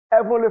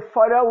Heavenly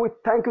Father, we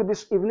thank you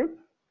this evening.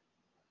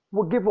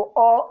 We give you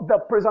all the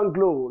praise and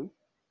glory.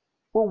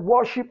 We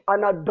worship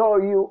and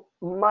adore you,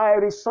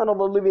 mighty Son of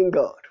the living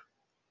God.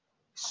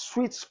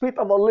 Sweet Spirit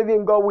of the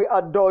living God, we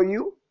adore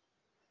you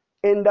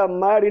in the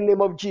mighty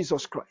name of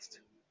Jesus Christ.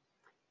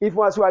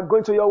 Even as we are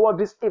going to your word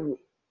this evening,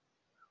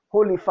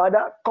 Holy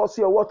Father, cause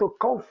your word to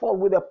come forth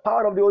with the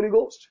power of the Holy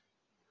Ghost.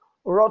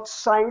 Wrought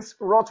signs,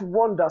 wrought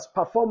wonders,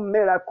 perform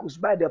miracles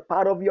by the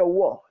power of your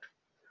word.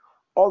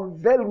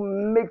 Unveil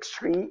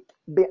mystery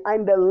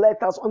behind the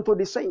letters unto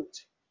the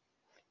saints.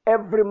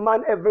 Every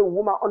man, every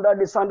woman under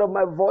the sound of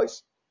my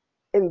voice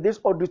in this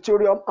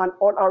auditorium and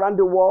all around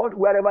the world,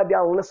 wherever they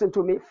are listening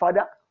to me,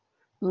 Father,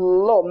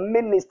 Lord,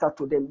 minister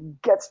to them.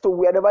 Get to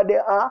wherever they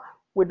are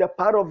with the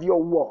power of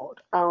your word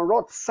and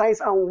wrought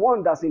signs and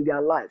wonders in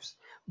their lives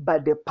by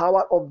the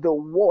power of the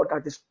word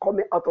that is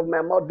coming out of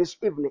my mouth this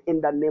evening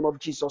in the name of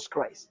Jesus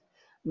Christ.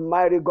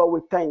 Mighty God, we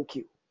thank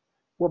you.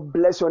 We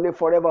bless your name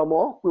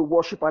forevermore. We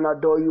worship and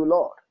adore you,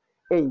 Lord.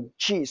 In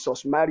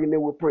Jesus' mighty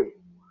name we pray.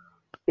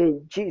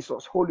 In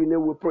Jesus' holy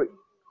name we pray.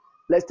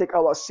 Let's take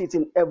our seat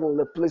in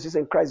heavenly places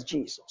in Christ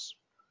Jesus.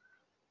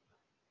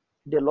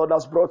 The Lord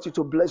has brought you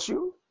to bless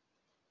you,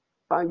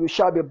 and you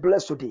shall be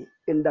blessed today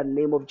in the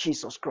name of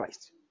Jesus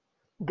Christ.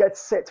 Get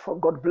set for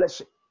God's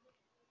blessing.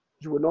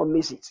 You will not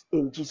miss it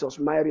in Jesus'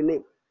 mighty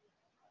name.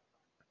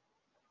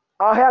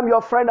 I am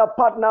your friend and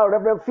partner,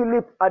 Reverend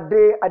Philip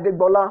Ade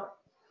Adegbola,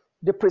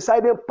 the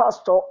presiding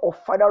pastor of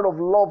Father of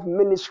Love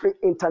Ministry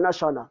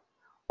International,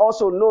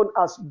 also known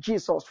as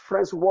Jesus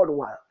Friends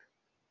Worldwide.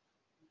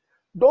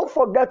 Don't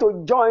forget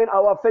to join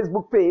our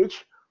Facebook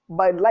page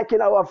by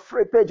liking our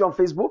free page on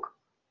Facebook,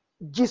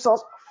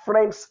 Jesus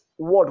Friends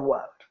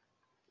Worldwide.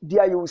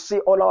 There you will see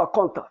all our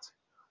contacts.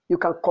 You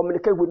can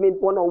communicate with me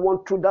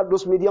one-on-one through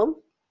those medium.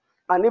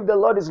 And if the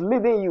Lord is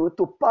leading you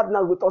to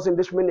partner with us in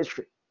this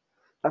ministry,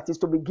 that is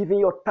to be giving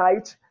your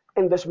tithe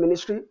in this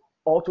ministry,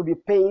 or to be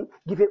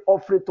giving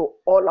offering to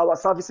all our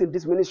service in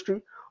this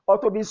ministry, or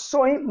to be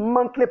sowing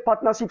monthly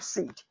partnership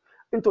seed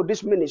into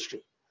this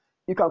ministry,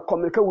 you can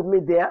communicate with me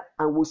there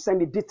and we'll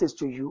send the details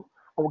to you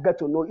and we'll get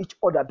to know each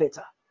other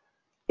better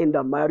in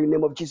the mighty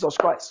name of Jesus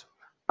Christ.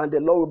 And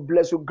the Lord will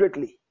bless you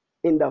greatly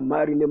in the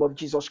mighty name of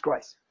Jesus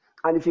Christ.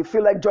 And if you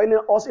feel like joining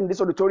us in this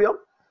auditorium,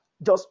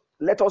 just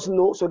let us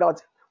know so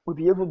that we'll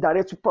be able to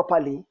direct you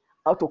properly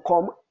how to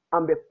come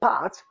and be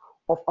part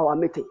of our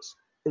meetings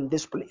in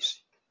this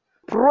place.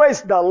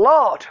 Praise the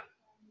Lord.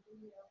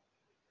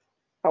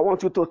 I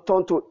want you to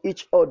turn to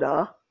each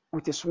other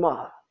with a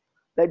smile.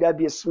 Let there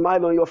be a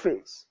smile on your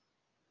face.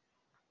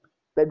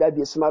 Let there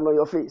be a smile on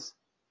your face.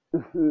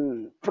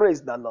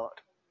 Praise the Lord.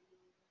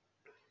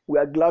 We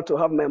are glad to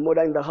have my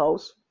mother in the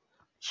house.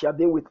 She has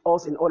been with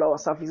us in all our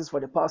services for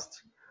the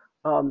past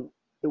a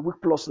week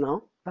plus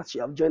now that she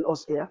has joined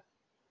us here.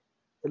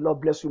 The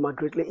Lord bless you, ma,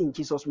 greatly in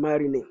Jesus'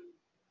 mighty name.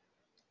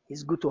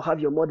 It's good to have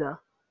your mother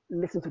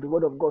listen to the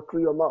word of God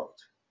through your mouth.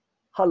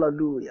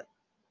 Hallelujah.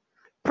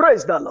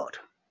 Praise the Lord.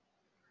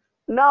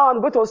 Now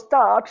I'm going to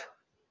start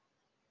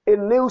a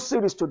new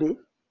series today.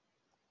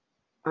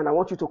 And I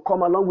want you to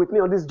come along with me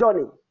on this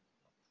journey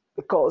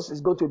because it's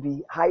going to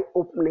be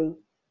eye-opening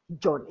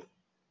journey.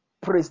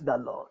 Praise the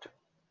Lord.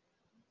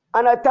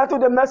 And I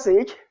titled the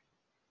message,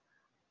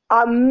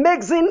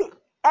 Amazing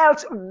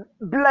Health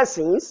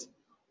Blessings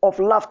of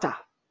Laughter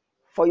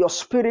for Your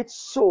Spirit,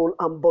 Soul,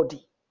 and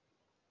Body.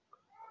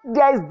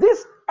 There is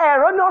this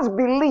erroneous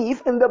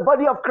belief in the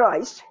body of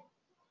Christ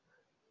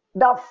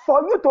that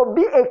for you to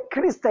be a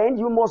Christian,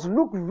 you must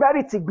look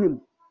very tigrim.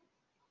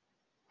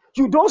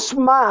 You don't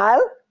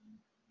smile,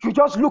 you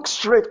just look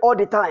straight all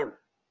the time.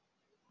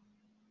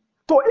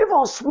 To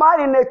even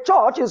smile in a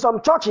church, in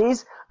some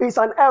churches, is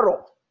an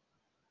error.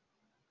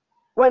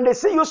 When they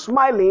see you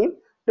smiling,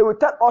 they will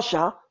tell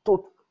usher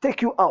to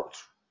take you out.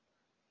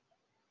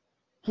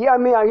 Hear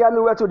me and hear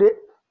me well today.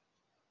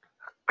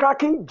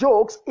 Cracking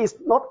jokes is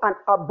not an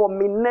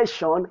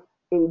abomination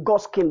in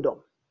God's kingdom.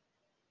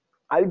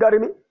 Are you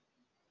getting me?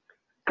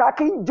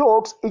 Cracking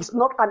jokes is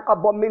not an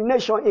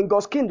abomination in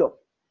God's kingdom.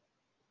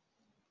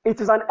 It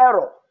is an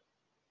error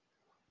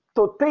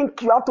to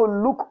think you have to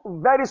look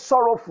very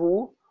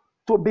sorrowful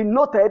to be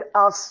noted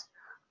as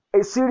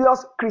a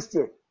serious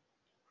Christian.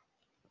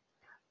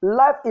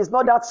 Life is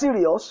not that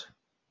serious,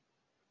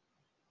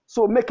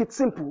 so make it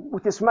simple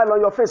with a smile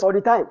on your face all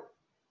the time.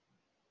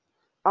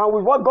 And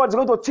with what God is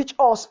going to teach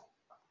us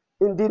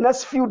in the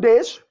next few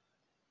days,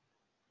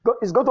 God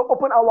is going to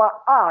open our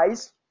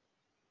eyes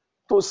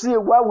to see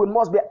why we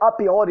must be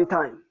happy all the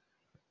time.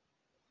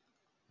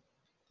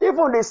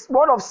 Even this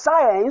word of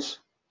science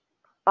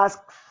has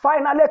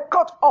finally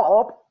caught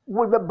up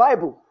with the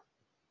Bible,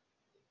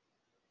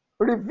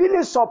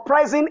 revealing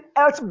surprising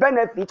health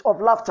benefit of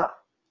laughter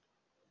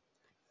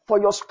for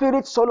your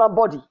spirit, soul, and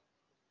body.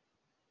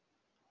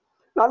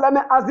 Now let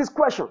me ask this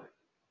question.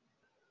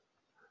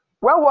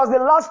 When was the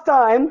last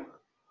time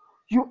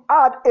you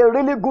had a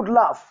really good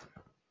laugh?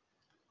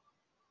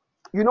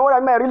 You know what I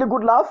mean, a really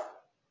good laugh?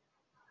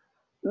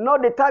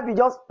 Not the type you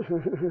just...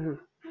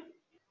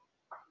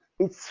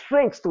 It's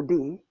strange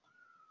today.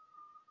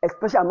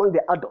 especially among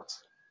the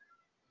adults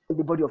in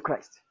the body of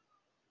Christ.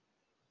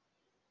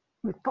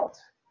 We thought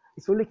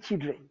it's only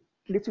children,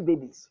 little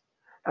babies,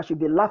 that should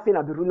be laughing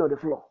and be rolling on the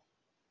floor.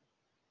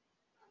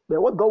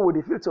 But what God will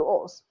reveal to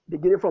us,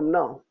 beginning from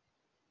now,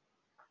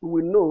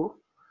 we will know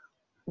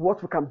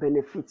what we can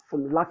benefit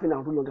from laughing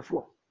and rolling on the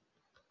floor.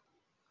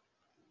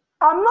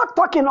 I'm not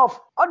talking of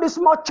all this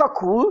small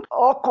chuckle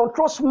or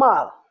control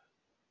smile.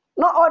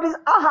 Not all this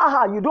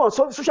you do on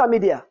social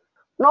media.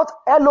 Not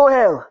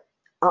LOL.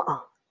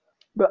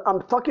 But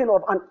I'm talking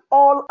of an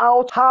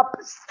all-out,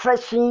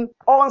 heart-stretching,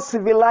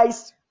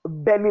 uncivilized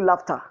belly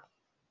laughter.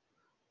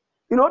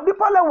 You know, the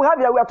problem we have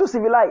here, we are too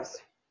civilized.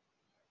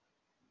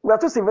 We are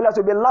too civilized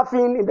to be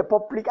laughing in the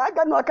public. I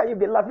don't know how can you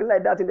be laughing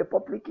like that in the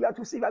public? You are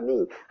too civilized. I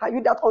mean, are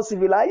you that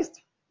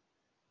uncivilized?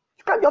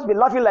 You can't just be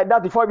laughing like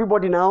that before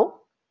everybody now.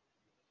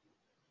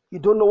 You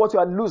don't know what you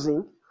are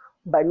losing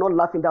by not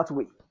laughing that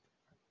way.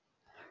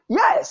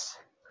 Yes,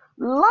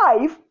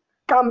 life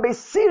can be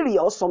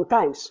serious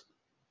sometimes.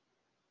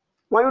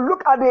 When you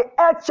look at the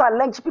health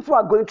challenge people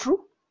are going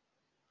through,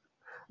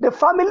 the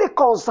family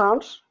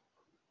concerns,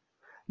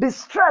 the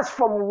stress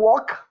from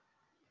work,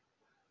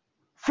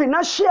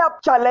 financial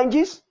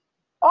challenges,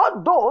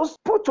 all those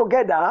put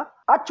together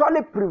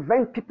actually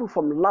prevent people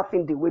from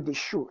laughing the way they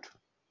should.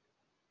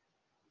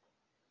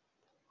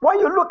 When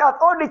you look at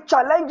all the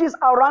challenges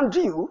around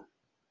you,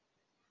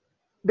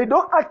 they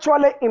don't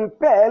actually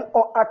impel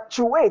or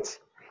actuate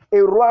a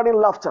roaring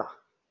laughter.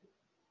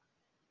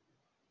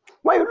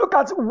 When you look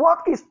at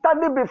what is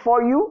standing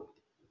before you,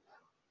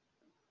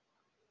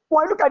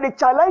 when you look at the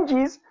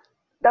challenges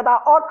that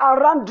are all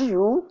around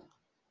you,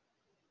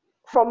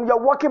 from your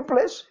working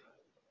place,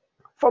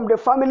 from the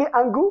family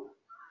angle,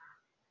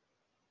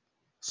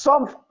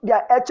 some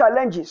their health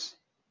challenges,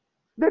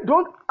 they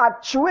don't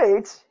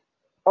actuate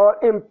or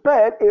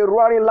impel a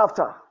roaring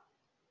laughter.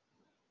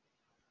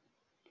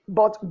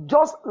 But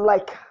just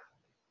like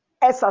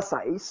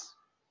exercise,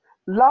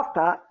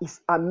 laughter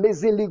is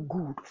amazingly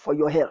good for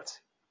your health.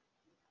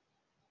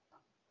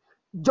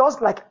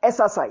 Just like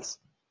exercise,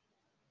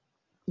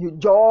 you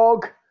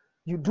jog,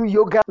 you do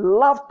yoga,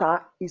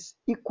 laughter is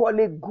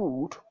equally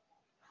good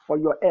for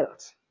your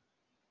health.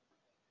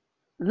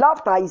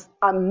 Laughter is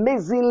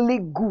amazingly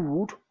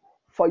good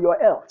for your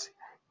health,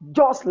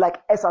 just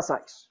like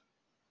exercise.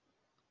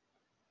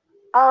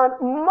 And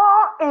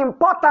more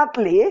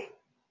importantly,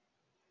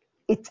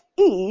 it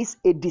is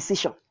a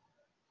decision.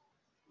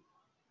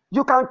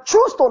 You can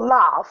choose to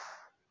laugh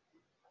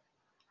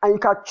and you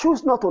can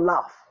choose not to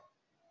laugh.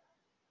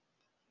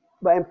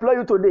 But I implore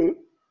you today,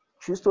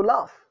 choose to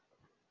laugh.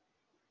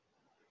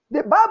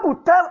 The Bible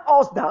tells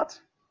us that,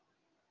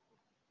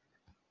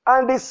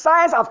 and the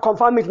science have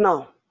confirmed it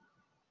now.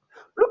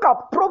 Look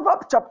at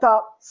Proverbs chapter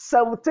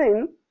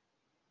 17,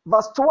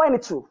 verse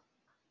 22.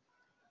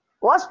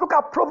 Let's look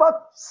at Proverbs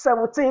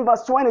 17,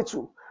 verse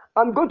 22.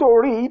 I'm going to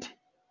read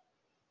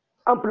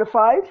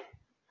Amplified,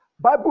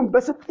 Bible in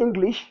Basic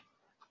English,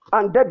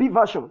 and Debbie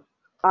version,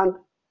 and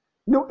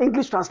New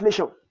English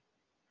Translation.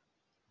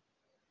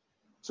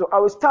 So I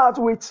will start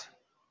with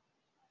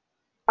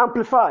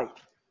Amplified.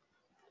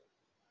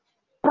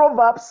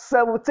 Proverbs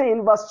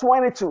 17, verse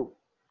 22.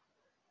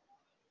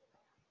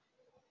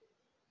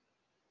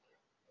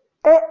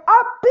 A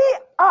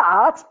happy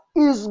heart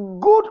is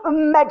good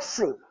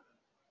medicine,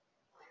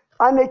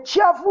 and a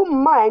cheerful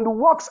mind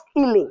works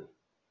healing,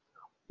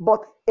 but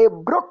a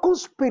broken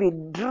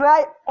spirit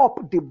dry up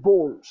the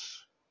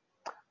bones.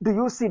 Do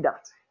you see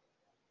that?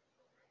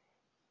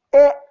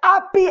 A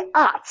happy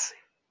heart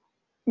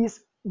is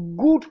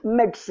good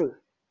medicine,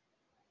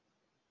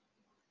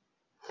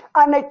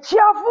 and a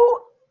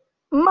cheerful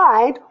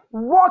mind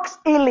works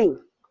healing,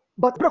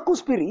 but broken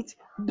spirit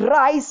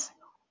dries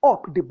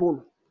up the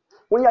bone.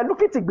 When you are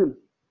looking tigbim,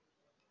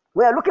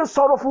 when you are looking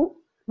sorrowful,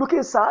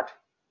 looking sad,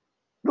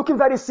 looking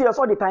very serious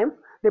all the time,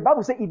 the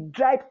Bible says it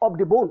dried up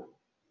the bone.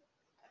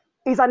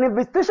 It's an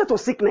invitation to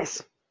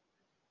sickness.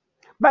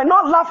 By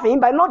not laughing,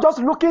 by not just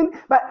looking,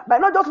 by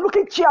not just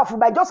looking cheerful,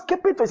 by just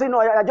keeping to say,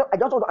 no, I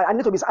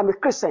need to be, I'm a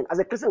Christian. As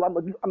a Christian,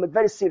 I'm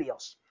very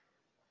serious.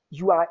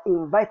 You are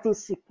inviting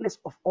sickness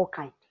of all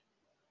kinds.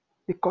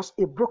 Because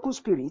a broken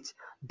spirit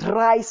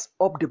dries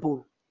up the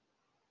bone.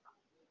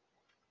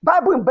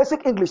 Bible in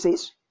Basic English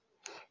says,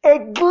 a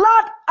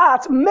glad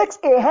heart makes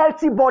a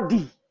healthy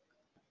body.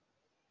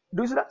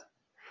 Do you see that?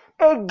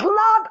 A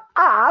glad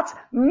heart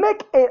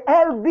makes a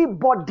healthy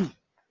body.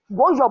 You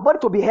want your body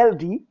to be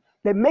healthy,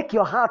 then make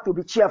your heart to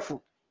be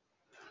cheerful.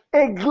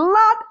 A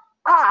glad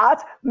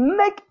heart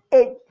makes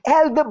a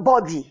healthy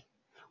body,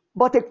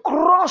 but a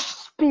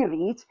crushed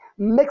spirit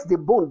makes the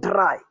bone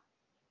dry.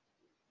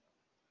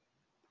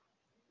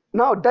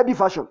 Now, Debbie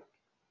version.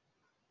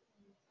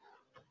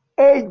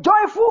 A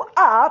joyful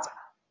heart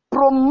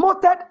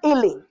promoted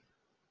healing,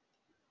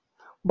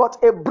 but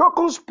a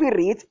broken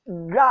spirit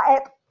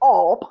dried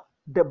up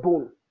the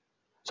bone.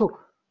 So,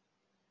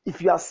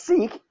 if you are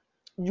sick,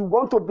 you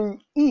want to be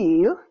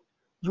healed,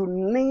 you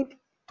need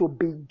to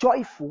be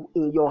joyful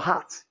in your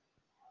heart.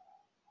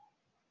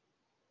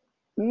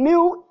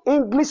 New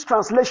English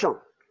Translation.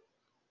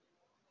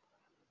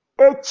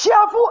 A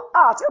cheerful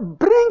heart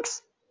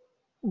brings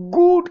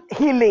good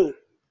healing,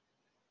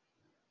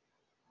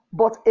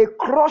 but a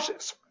crushed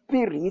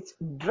spirit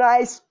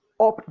dries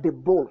up the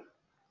bone.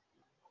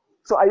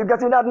 So are you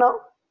getting that now?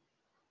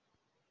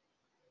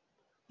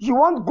 You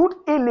want good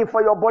healing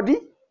for your body?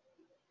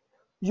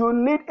 You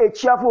need a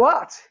cheerful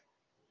heart.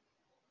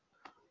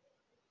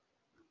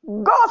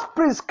 God's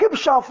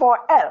prescription for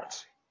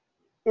health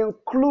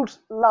includes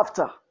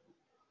laughter.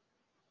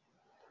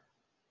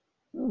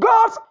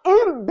 God's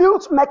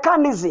inbuilt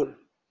mechanism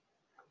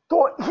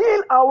to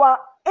heal our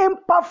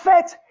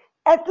imperfect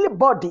earthly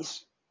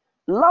bodies,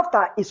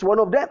 laughter is one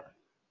of them.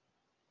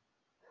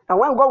 And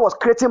when God was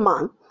creating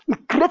man, he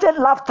created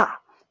laughter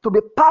to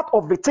be part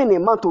of the thing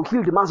in man to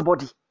heal the man's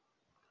body.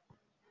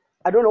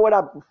 I don't know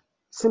whether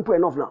simple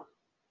enough now.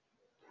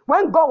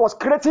 When God was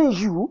creating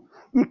you,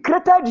 he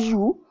created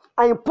you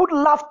and he put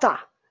laughter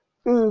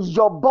in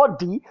your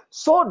body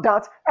so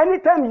that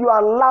anytime you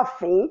are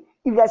laughing,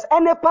 if there's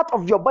any part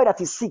of your body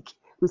that is sick,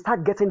 you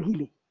start getting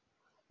healing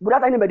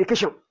without any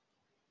medication.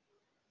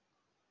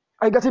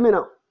 Are you getting me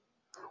now?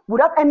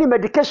 Without any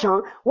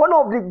medication, one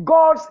of the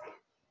God's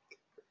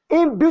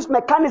inbuilt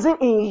mechanism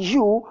in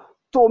you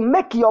to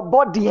make your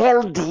body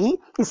healthy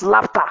is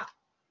laughter.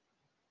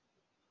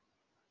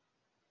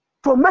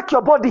 To make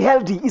your body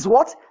healthy is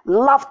what?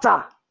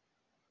 Laughter.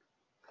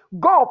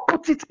 God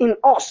put it in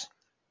us.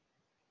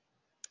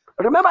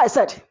 Remember I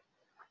said,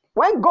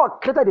 when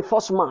God created the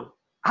first man,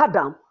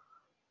 Adam,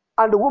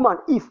 and the woman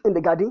Eve in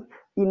the garden,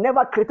 he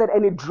never created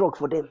any drug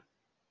for them.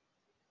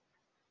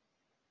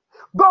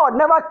 God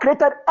never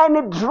created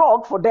any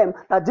drug for them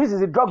that this is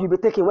the drug you'll be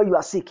taking when you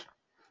are sick.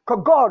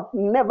 Because God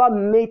never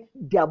made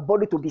their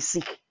body to be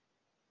sick.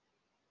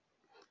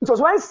 It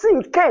was when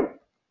sin came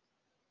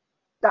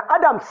that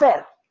Adam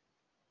fell,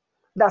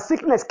 that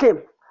sickness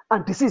came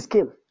and disease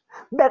came.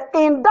 But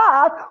in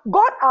that,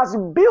 God has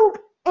built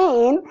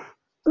in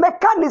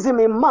mechanism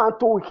in man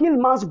to heal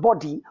man's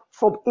body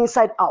from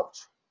inside out.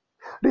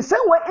 The same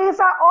way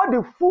inside all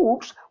the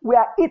foods we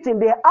are eating,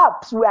 the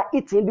herbs we are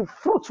eating, the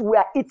fruits we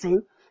are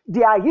eating,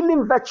 they are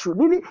healing virtue,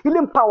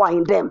 healing power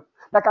in them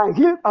that can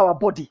heal our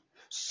body.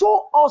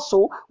 So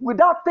also,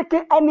 without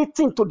taking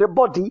anything to the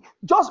body,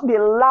 just be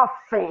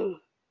laughing.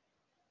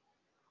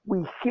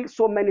 We heal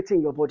so many things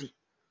in your body.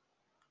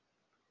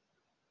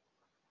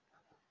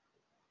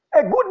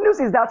 A good news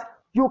is that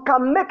you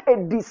can make a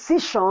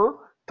decision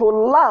to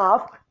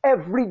laugh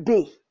every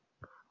day.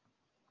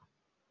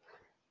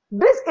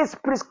 This is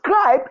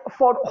prescribed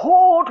for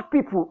old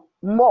people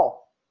more.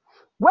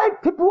 When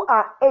people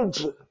are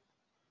aging,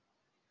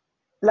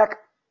 like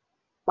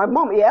my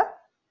mom here,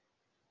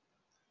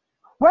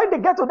 when they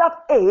get to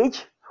that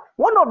age,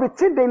 one of the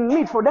things they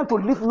need for them to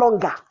live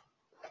longer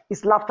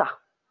is laughter.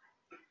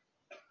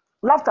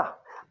 Laughter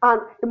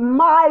and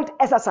mild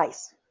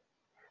exercise.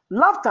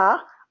 Laughter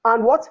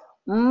and what?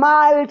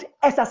 Mild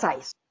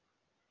exercise.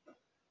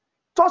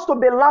 Just to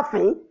be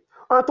laughing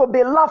and to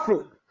be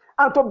laughing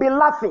and to be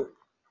laughing.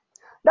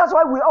 That's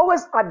why we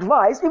always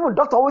advise, even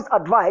doctors always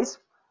advise,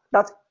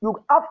 that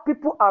you have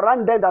people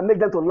around them that make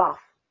them to laugh.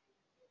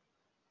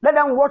 Let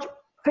them watch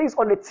things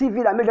on the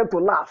TV that make them to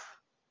laugh.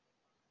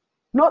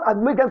 Not that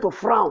make them to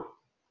frown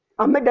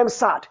and make them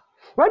sad.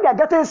 When they are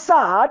getting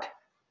sad,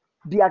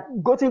 they are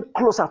getting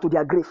closer to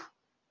their grave.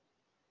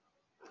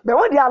 But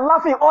when they are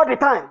laughing all the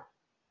time,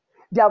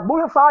 they are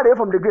moving far away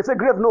from the grave. Say,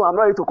 grave, no, I'm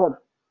not ready to come.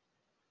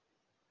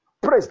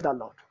 Praise the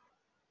Lord.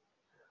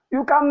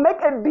 You can make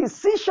a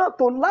decision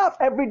to laugh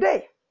every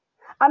day.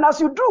 And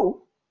as you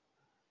do,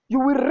 you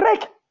will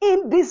rake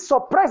in this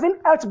surprising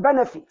health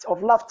benefit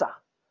of laughter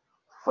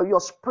for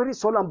your spirit,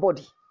 soul, and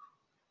body.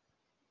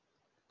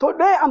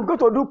 Today, I'm going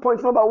to do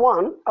point number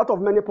 1 out of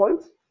many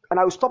points, and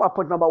I will stop at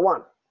point number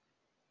 1.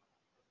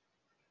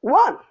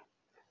 1,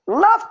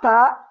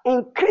 laughter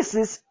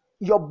increases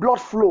your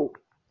blood flow.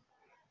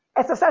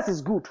 Exercise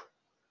is good.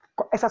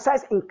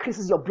 Exercise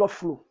increases your blood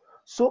flow.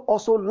 So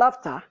also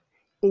laughter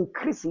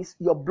increases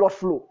your blood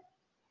flow.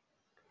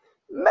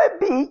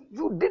 Maybe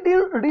you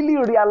didn't really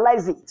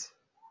realize it.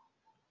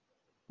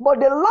 But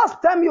the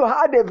last time you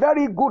had a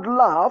very good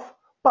laugh,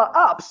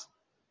 perhaps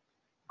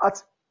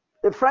at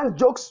a friend's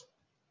jokes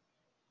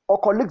or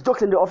colleague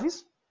jokes in the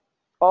office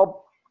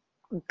or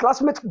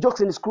classmate jokes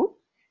in the school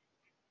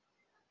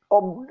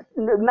or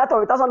Night of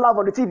 1,000 Laugh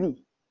on the TV,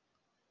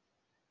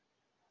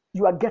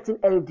 you are getting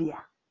healthier.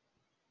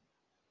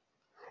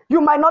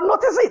 You might not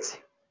notice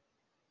it.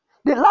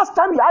 The last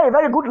time you had a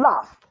very good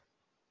laugh,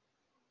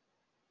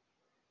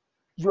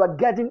 you are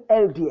getting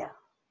healthier.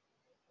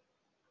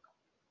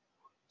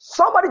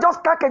 Somebody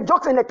just crack a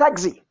joke in a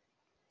taxi,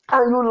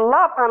 and you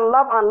laugh and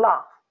laugh and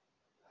laugh.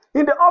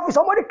 In the office,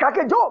 somebody crack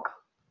a joke,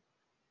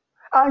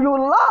 and you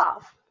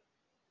laugh.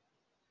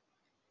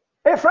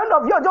 A friend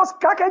of yours just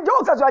crack a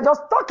joke as you are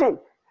just talking,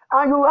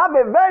 and you have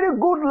a very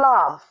good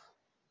laugh.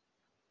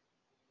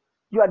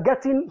 You are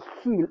getting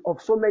healed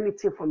of so many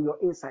things from your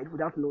inside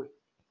without knowing.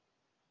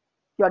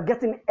 You are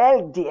getting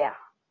healthier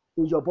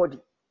in your body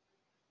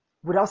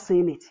without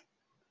saying it.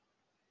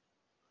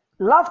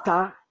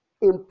 Laughter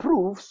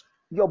improves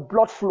your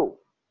blood flow.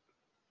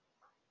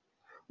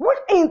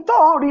 in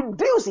turn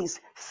reduces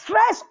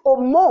stress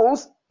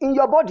hormones in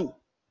your body.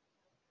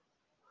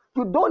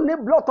 You don't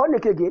need blood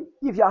tonic again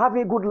if you're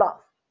having a good laugh.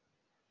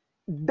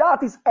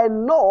 That is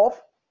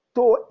enough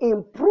to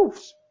improve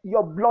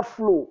your blood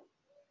flow.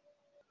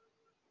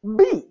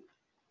 B,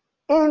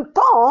 in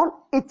turn,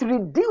 it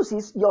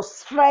reduces your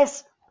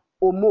stress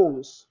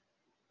hormones.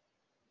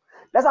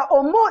 There's a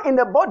hormone in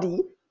the body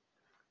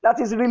that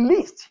is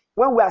released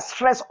when we are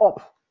stressed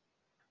up,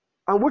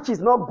 and which is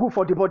not good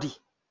for the body.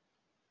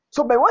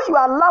 So, but when you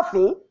are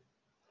laughing,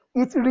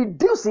 it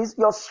reduces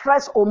your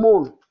stress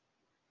hormone.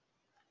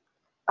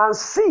 And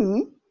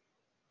C,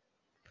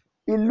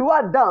 it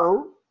lowers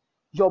down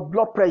your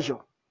blood pressure.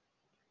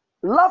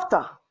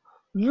 Laughter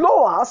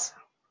lowers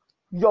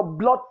your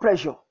blood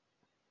pressure.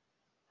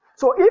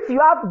 So if you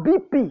have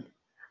BP,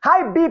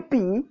 high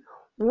BP,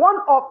 one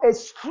of a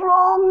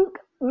strong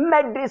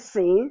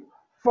medicine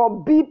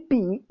for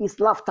BP is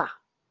laughter.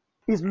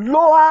 It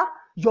lower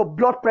your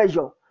blood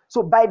pressure.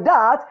 So by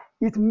that,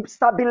 it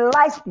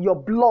stabilizes your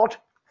blood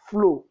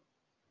flow.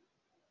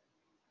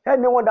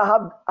 Anyone that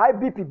have high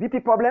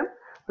BP problem,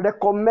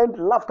 recommend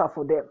laughter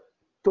for them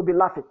to be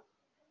laughing.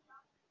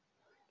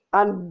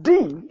 And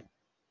D,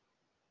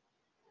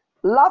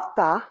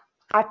 laughter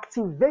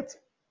activates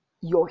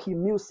your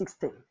immune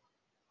system.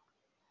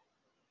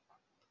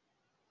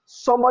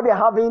 Somebody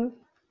having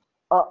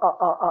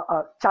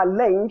a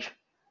challenge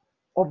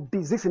of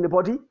disease in the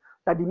body,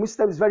 that the immune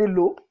system is very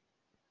low,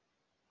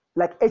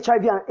 like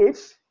HIV and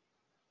AIDS,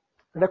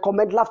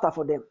 recommend laughter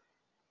for them.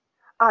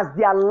 As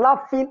they are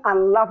laughing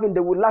and laughing, they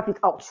will laugh it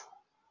out,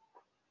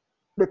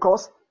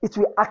 because it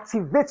will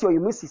activate your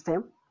immune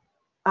system,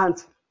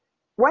 and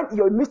when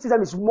your immune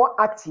system is more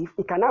active,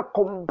 it can now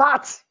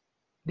combat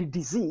the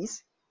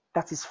disease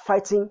that is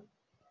fighting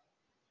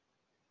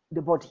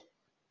the body.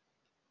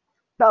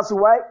 That's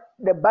why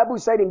the Bible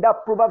said in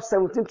that Proverbs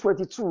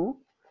 17:22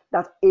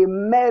 that a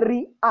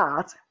merry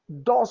heart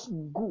does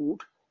good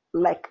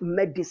like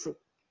medicine,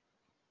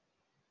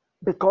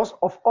 because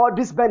of all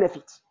these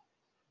benefits.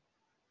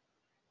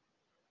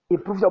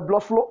 Improve your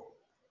blood flow,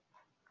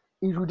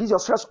 it reduces your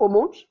stress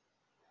hormones,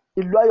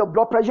 it lowers your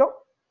blood pressure,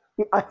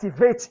 it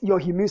activates your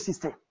immune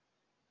system.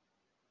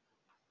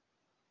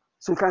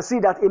 So you can see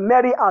that a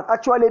merry heart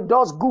actually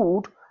does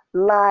good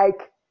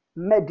like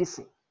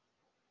medicine.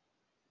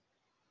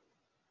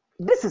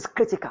 This is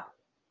critical,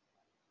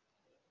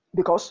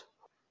 because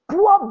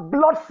poor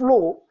blood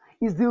flow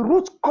is the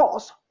root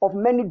cause of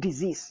many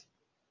diseases.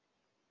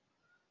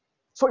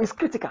 So it's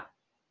critical.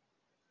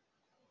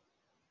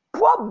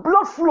 Poor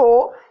blood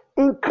flow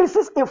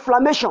increases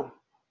inflammation,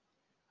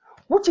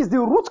 which is the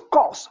root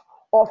cause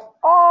of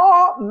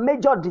all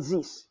major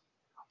disease.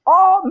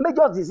 All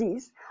major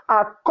diseases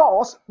are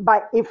caused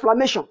by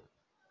inflammation.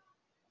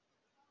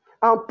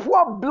 And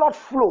poor blood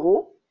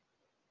flow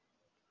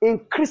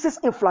increases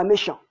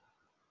inflammation,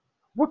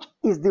 which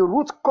is the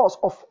root cause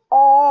of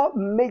all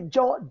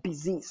major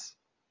disease.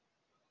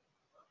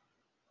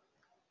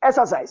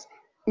 Exercise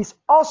is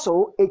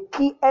also a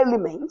key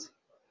element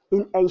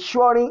in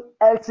ensuring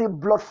healthy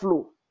blood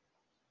flow.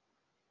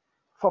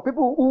 For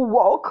people who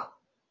walk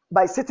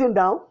by sitting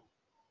down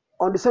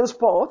on the same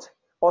spot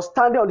or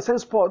standing on the same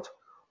spot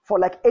for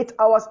like 8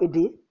 hours a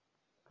day,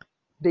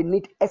 they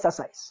need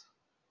exercise.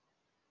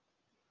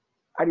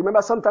 I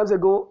remember some time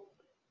ago,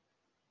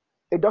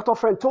 a doctor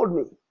friend told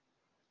me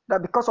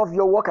that because of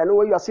your work, I know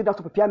when you are sitting down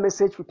to prepare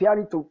message,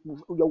 preparing to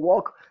your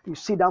work, you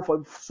sit down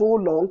for so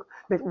long,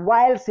 but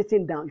while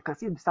sitting down, you can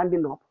still be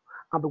standing up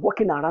and be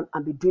walking around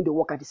and be doing the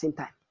work at the same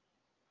time.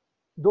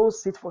 Don't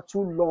sit for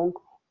too long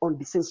on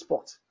the same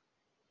spot.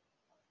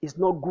 It's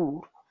not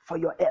good for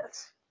your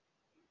health.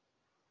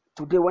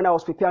 Today, when I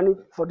was preparing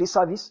for this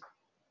service,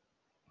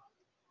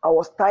 I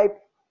was tied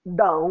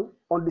down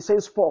on the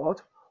same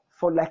spot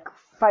for like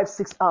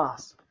 5-6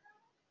 hours.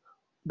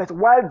 But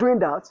while doing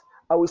that,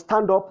 I will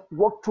stand up,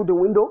 walk through the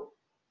window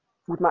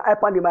with my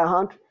iPad in my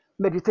hand,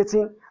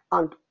 meditating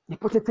and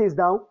putting things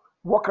down,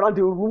 walk around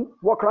the room,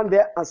 walk around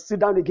there and sit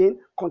down again,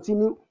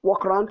 continue,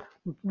 walk around,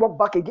 walk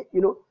back again,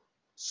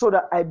 so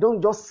that I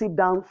don't just sit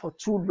down for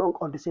too long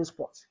on the same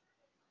spot.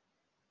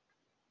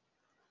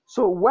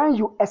 So when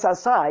you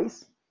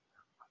exercise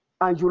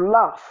and you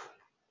laugh,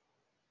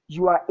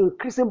 you are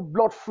increasing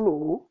blood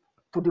flow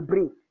to the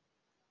brain.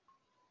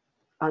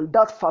 And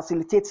that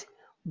facilitates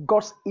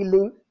God's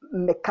healing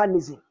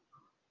mechanism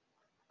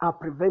and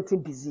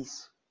preventing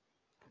disease.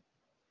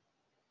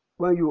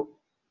 When you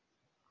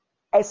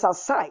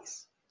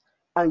exercise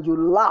and you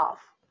laugh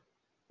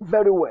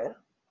very well,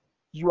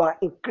 you are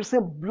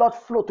increasing blood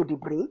flow to the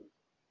brain,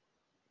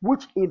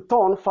 which in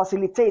turn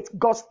facilitates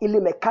God's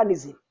healing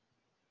mechanism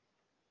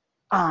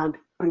and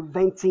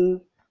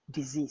preventing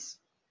disease.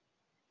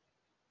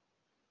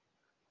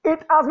 It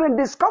has been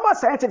discovered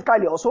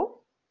scientifically also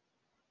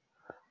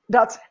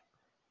that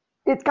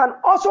it can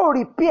also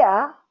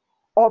repair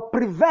or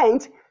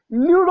prevent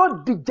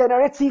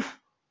neurodegenerative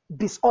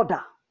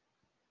disorder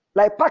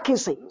like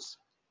Parkinson's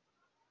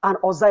and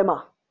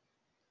Alzheimer.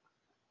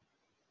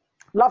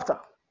 Laughter.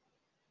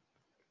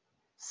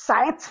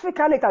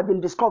 Scientifically, it has been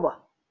discovered.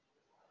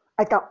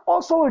 It can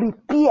also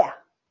repair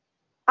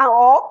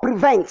or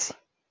prevent.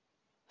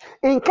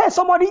 In case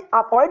somebody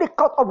have already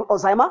caught up with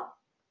Alzheimer,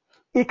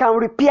 it can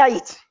repair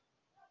it.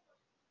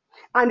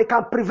 And it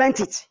can prevent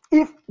it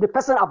if the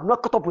person have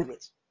not caught up with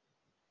it.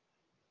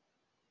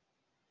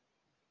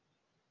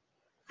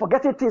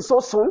 Forgetting things so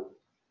soon,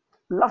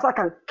 laughter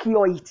can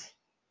cure it.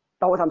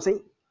 That's what I'm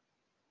saying.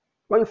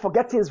 When you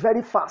forget things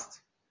very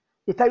fast,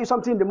 they tell you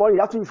something in the morning,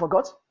 after you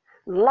forgot,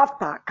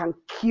 laughter can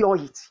cure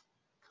it.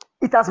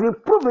 It has been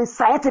proven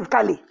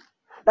scientifically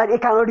that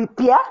it can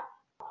repair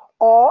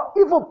or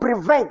even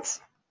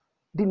prevent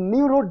the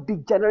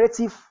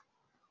neurodegenerative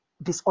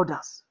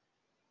disorders.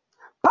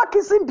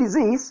 Parkinson's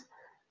disease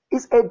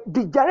is a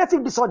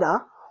degenerative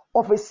disorder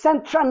of a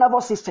central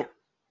nervous system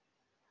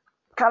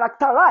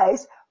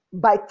characterized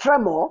by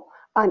tremor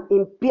and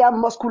impaired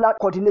muscular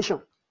coordination.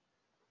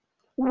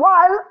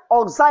 While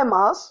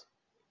Alzheimer's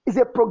is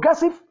a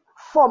progressive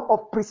form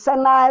of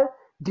presenile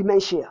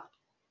dementia.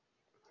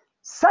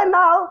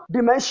 Senile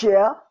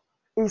dementia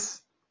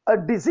is a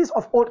disease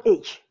of old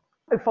age.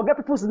 You forget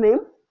people's name,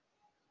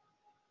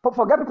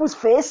 forget people's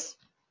face,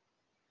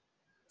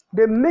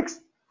 they mix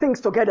things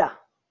together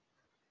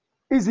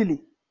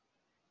easily.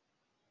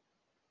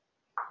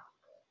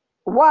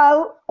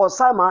 While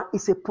Alzheimer's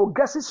is a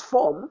progressive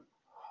form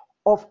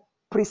of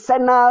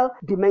presenile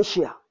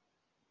dementia.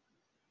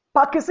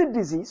 Parkinson's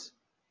disease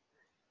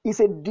is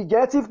a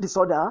degenerative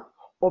disorder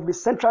of the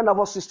central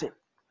nervous system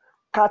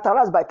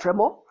characterized by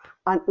tremor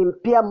and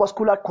impaired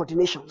muscular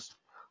coordinations,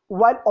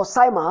 while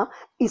Alzheimer's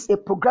is a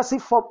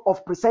progressive form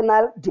of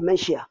presenile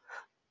dementia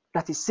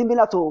that is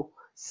similar to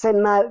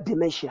senile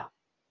dementia,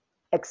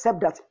 except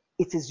that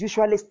it is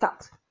usually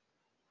start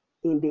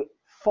in the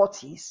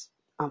 40s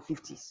and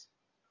 50s.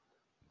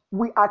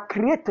 We are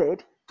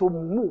created to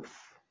move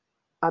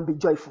and be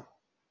joyful.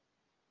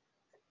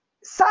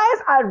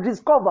 Science has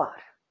discovered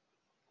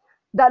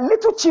that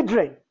little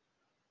children,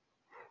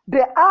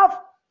 they have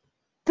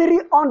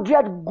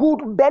 300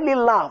 good belly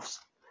laughs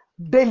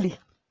daily.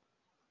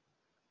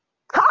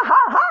 Ha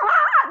ha ha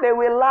ha! They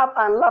will laugh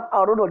and laugh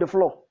around on the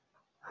floor.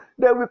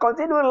 They will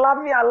continue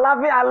laughing and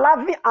laughing and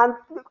laughing, and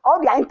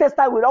all their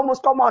intestine will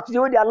almost come out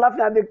the way they are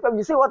laughing, and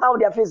you see what out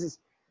their faces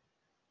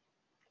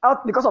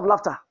out because of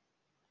laughter.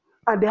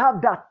 And they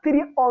have that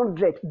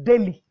 300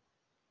 daily.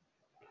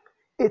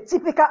 A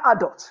typical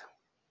adult,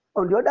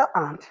 on the other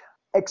hand,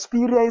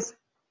 experience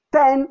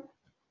 10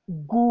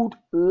 good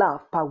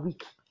laugh per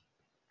week.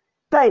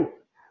 10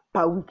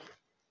 per week.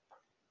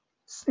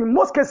 In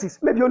most cases,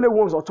 maybe only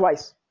once or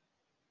twice.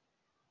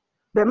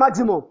 The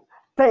maximum,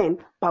 10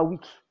 per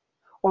week.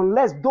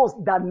 Unless those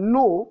that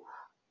know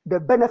the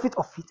benefit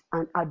of it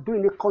and are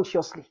doing it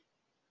consciously.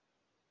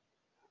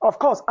 Of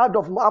course,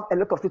 adults have a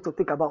lot of things to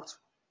think about.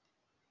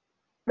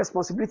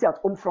 Responsibility at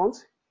home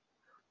front,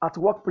 at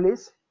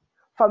workplace,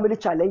 family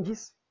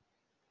challenges,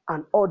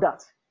 and all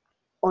that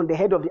on the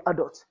head of the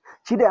adults.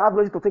 Children have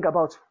nothing to think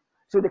about,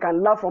 so they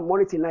can laugh from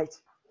morning till night.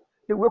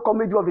 They wake up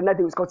middle of the night,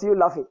 they will continue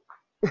laughing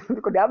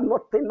because they have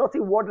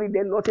nothing worrying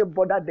them, nothing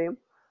bother them,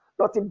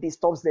 nothing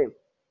disturbs them.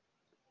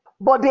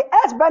 But the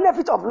health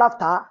benefits of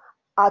laughter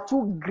are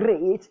too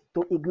great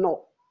to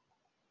ignore.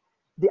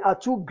 They are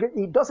too great.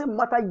 It doesn't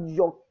matter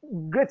your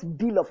great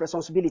deal of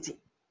responsibility.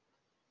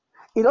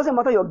 It doesn't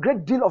matter your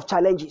great deal of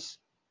challenges.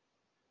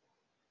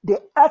 The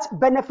health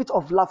benefits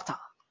of laughter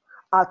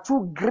are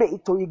too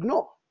great to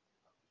ignore.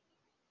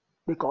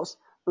 Because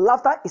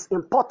laughter is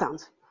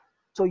important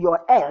to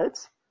your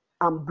health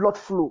and blood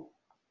flow.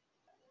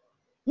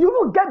 You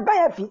will get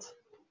benefit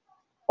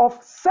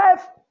of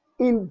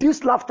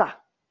self-induced laughter.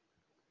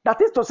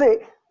 That is to say,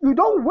 you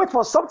don't wait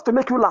for something to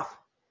make you laugh.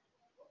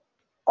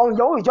 On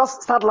your own, you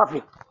just start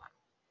laughing.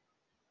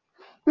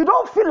 You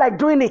don't feel like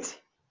doing it.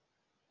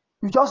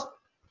 You just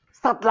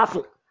start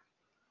laughing.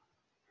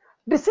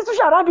 The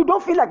situation around you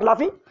don't feel like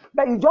laughing,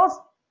 but you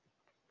just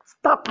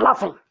start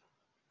laughing.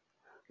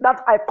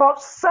 That I call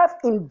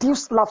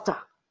self-induced laughter.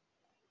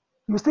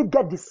 You still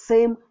get the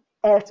same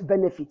health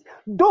benefit.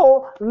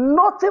 Though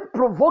nothing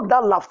provoked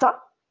that laughter,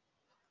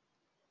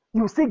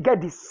 you still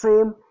get the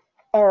same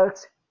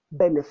health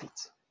benefit.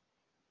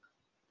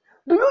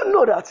 Do you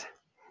know that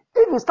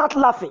if you start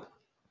laughing,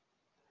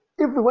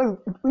 even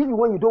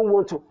when you don't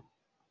want to,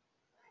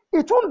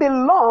 it won't be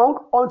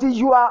long until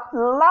you are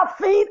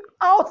laughing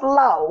out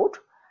loud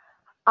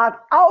at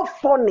how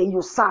funny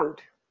you sound.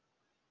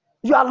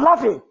 You are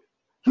laughing.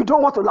 You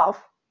don't want to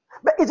laugh.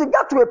 But it will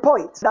get to a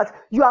point that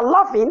you are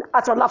laughing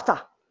at your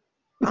laughter.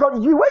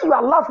 Because the way you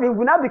are laughing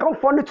will now become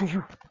funny to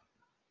you.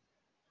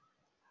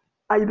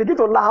 And you begin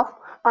to laugh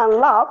and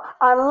laugh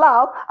and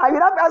laugh. And you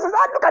laugh and say,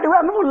 look at the way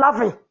I'm even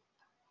laughing.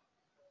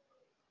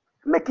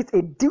 Make it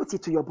a duty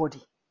to your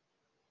body.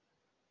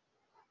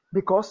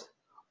 Because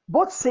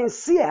both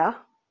sincere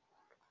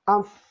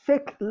and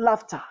fake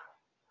laughter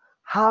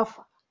have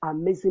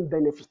amazing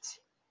benefits.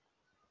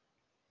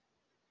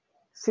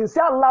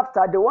 Sincere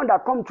laughter, the one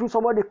that comes through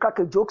somebody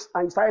cracking jokes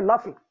and you start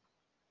laughing.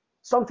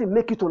 Something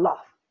make you to laugh.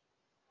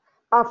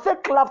 And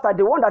fake laughter,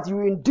 the one that you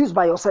induce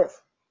by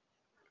yourself.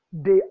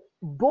 They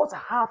both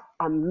have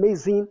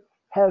amazing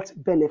health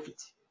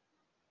benefit.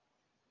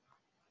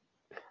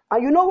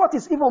 And you know what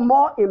is even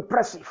more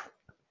impressive?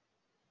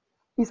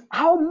 Is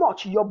how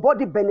much your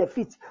body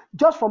benefits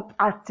just from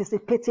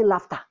anticipating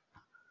laughter.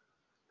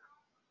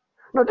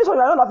 Now, this one,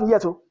 you're not laughing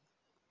yet, too.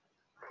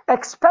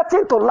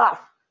 Expecting to laugh.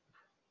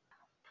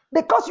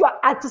 Because you are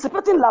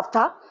anticipating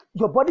laughter,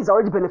 your body is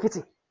already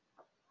benefiting.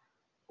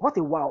 What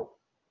a wow.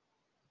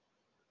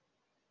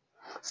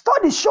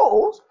 Study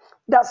shows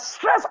that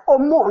stress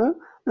hormone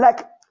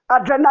like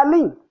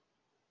adrenaline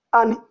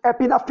and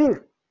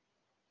epinephrine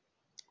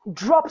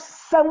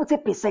drops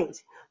 70%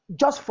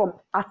 just from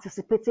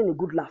anticipating a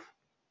good laugh.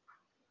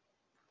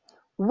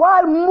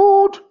 While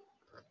mood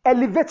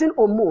elevating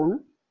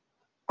hormone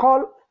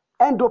called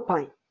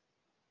endorphin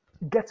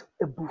gets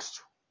a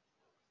boost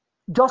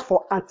just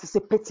for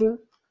anticipating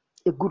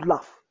a good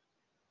laugh.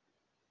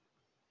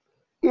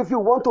 If you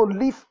want to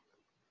live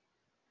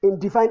in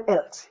divine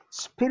health,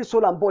 spirit,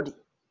 soul, and body,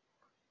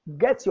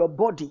 get your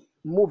body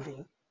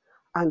moving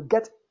and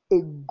get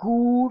a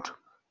good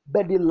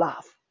belly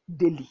laugh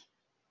daily.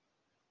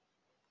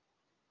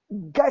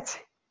 Get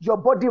your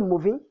body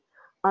moving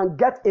and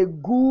get a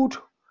good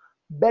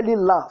belly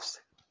laughs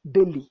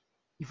daily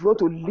if you want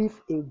to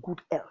live in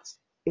good health,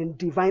 in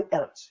divine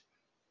health.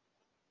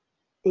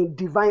 In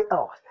divine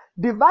health.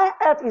 Divine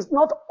health is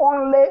not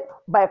only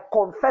by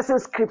confessing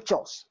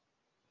scriptures.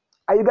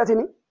 Are you getting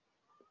me?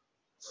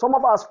 Some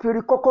of our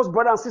spiritual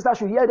brothers and sisters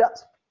should hear that.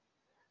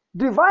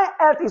 Divine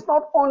health is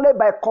not only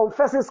by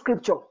confessing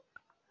scripture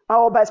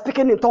or by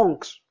speaking in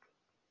tongues.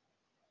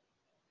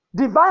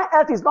 Divine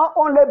health is not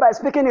only by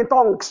speaking in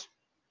tongues.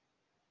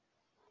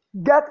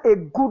 Get a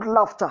good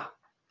laughter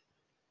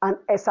and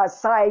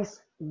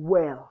exercise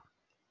well.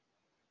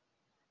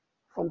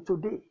 From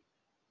today,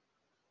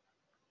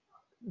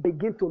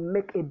 begin to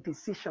make a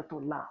decision to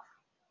laugh.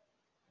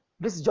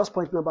 This is just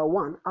point number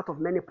 1 out of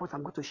many points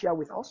I'm going to share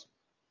with us.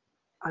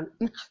 And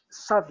each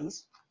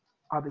service,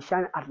 I'll be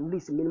sharing at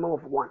least a minimum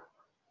of 1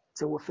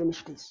 till we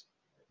finish this.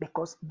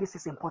 Because this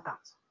is important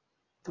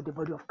to the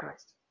body of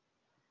Christ.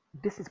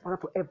 This is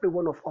important to every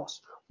one of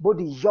us, both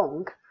the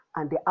young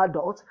and the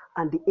adult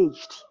and the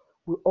aged.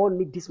 We all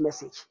need this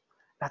message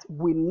that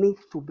we need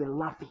to be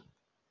laughing.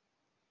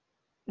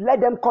 Let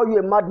them call you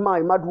a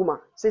madman, a madwoman.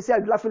 Say,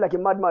 I'm laughing like a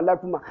madman,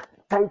 like a woman.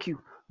 Thank you.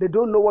 They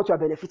don't know what you are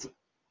benefiting.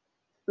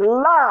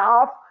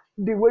 Laugh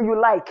the way you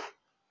like.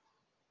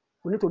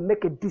 We need to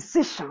make a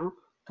decision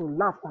to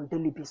laugh on a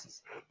daily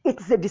basis. It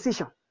is a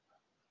decision.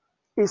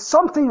 It's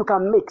something you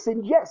can make.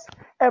 Saying, yes,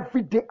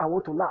 every day I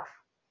want to laugh.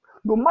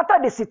 No matter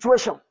the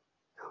situation,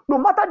 no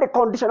matter the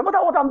condition, no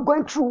matter what I'm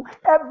going through,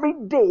 every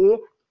day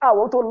I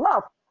want to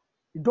laugh.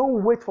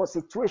 Don't wait for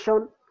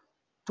situation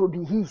to be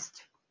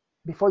eased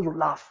before you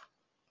laugh.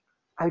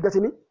 Are you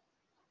getting me?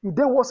 You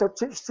don't want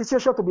a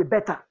situation to be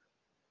better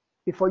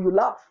before you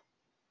laugh.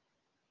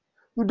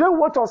 You don't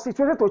want your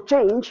situation to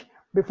change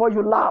before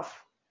you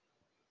laugh.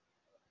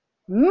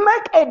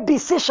 Make a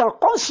decision,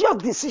 conscious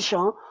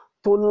decision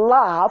to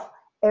laugh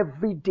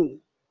every day.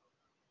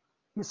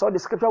 You saw the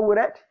scripture we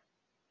read?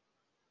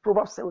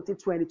 Proverbs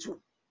 17:22.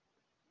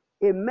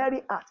 A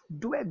merry heart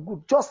doeth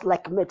good, just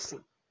like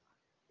medicine.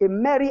 A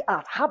merry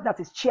heart that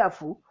is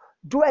cheerful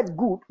doeth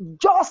good,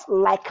 just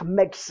like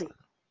medicine.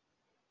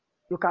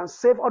 You can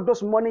save all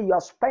those money you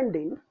are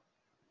spending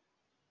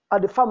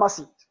at the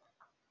pharmacy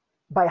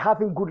by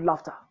having good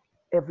laughter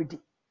every day.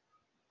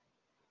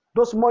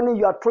 Those money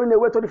you are throwing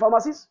away to the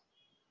pharmacies,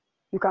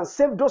 you can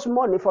save those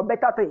money for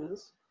better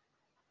things,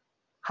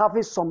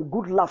 having some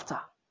good laughter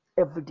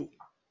every day.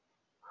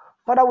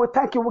 Father, we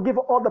thank you. We give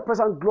you all the praise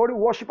and glory,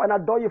 worship and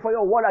adore you for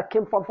your word that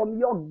came from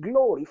your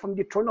glory, from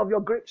the throne of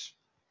your grace.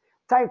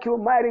 Thank you,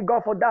 mighty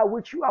God, for that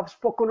which you have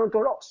spoken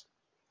unto us.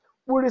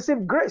 We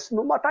receive grace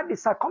no matter the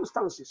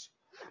circumstances,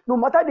 no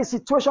matter the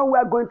situation we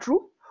are going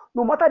through,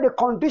 no matter the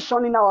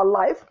condition in our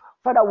life.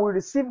 Father, we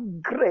receive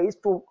grace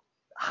to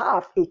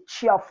have a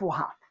cheerful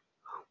heart.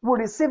 We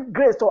receive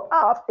grace to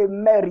have a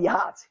merry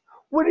heart.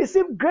 We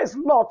receive grace,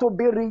 Lord, to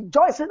be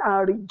rejoicing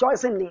and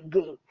rejoicing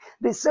again.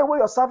 The same way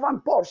your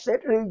servant Paul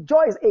said,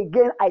 rejoice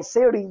again, I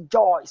say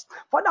rejoice.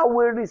 Father,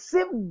 we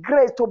receive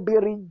grace to be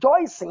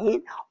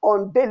rejoicing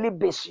on daily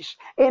basis.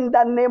 In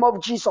the name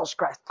of Jesus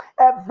Christ.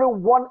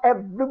 Everyone,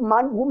 every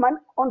man, woman,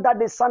 under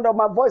the sound of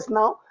my voice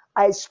now,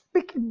 I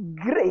speak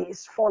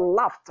grace for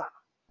laughter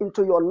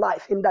into your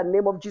life in the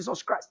name of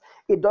Jesus Christ.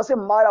 It doesn't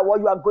matter what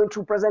you are going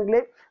through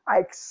presently.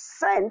 I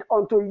send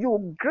unto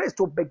you grace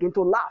to begin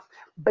to laugh.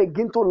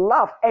 Begin to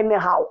laugh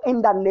anyhow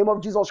in the name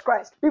of Jesus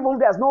Christ. Even if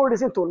there's no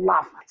reason to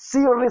laugh,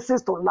 see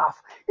reasons to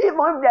laugh. Even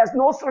if there's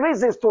no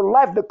reasons to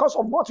laugh because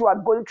of what you are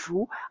going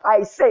through,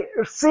 I say,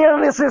 see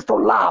reasons to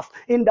laugh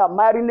in the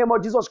mighty name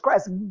of Jesus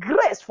Christ.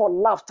 Grace for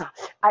laughter,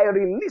 I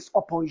release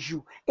upon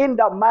you in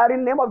the mighty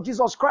name of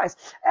Jesus Christ.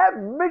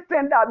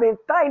 Everything that has been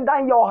tying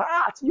down your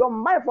heart, your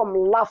mind from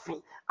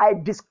laughing, I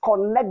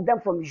disconnect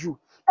them from you.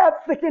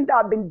 Everything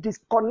that has been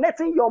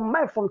disconnecting your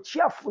mind from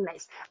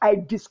cheerfulness, I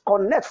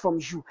disconnect from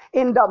you.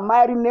 In the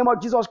mighty name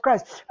of Jesus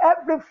Christ,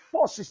 every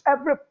forces,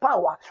 every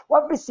power,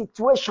 every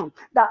situation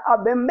that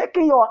have been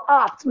making your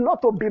heart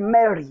not to be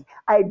merry,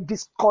 I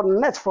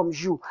disconnect from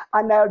you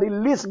and I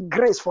release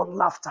grace for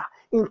laughter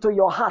into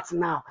your heart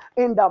now.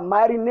 In the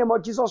mighty name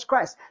of Jesus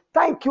Christ.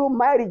 Thank you,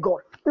 mighty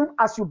God.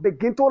 As you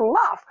begin to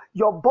laugh,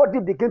 your body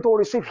begin to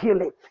receive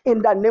healing.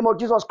 In the name of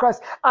Jesus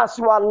Christ. As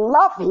you are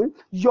laughing,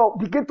 you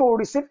begin to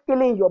receive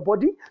healing in your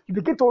body. You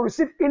begin to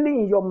receive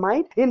healing in your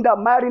mind. In the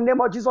mighty name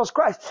of Jesus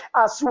Christ.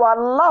 As you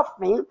are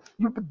laughing,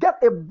 you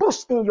get a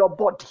boost in your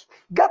body.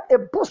 Get a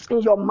boost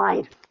in your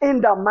mind.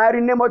 In the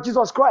mighty name of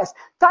Jesus Christ.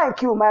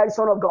 Thank you, mighty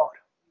Son of God.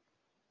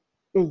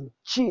 In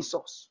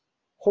Jesus'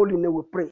 holy name we pray.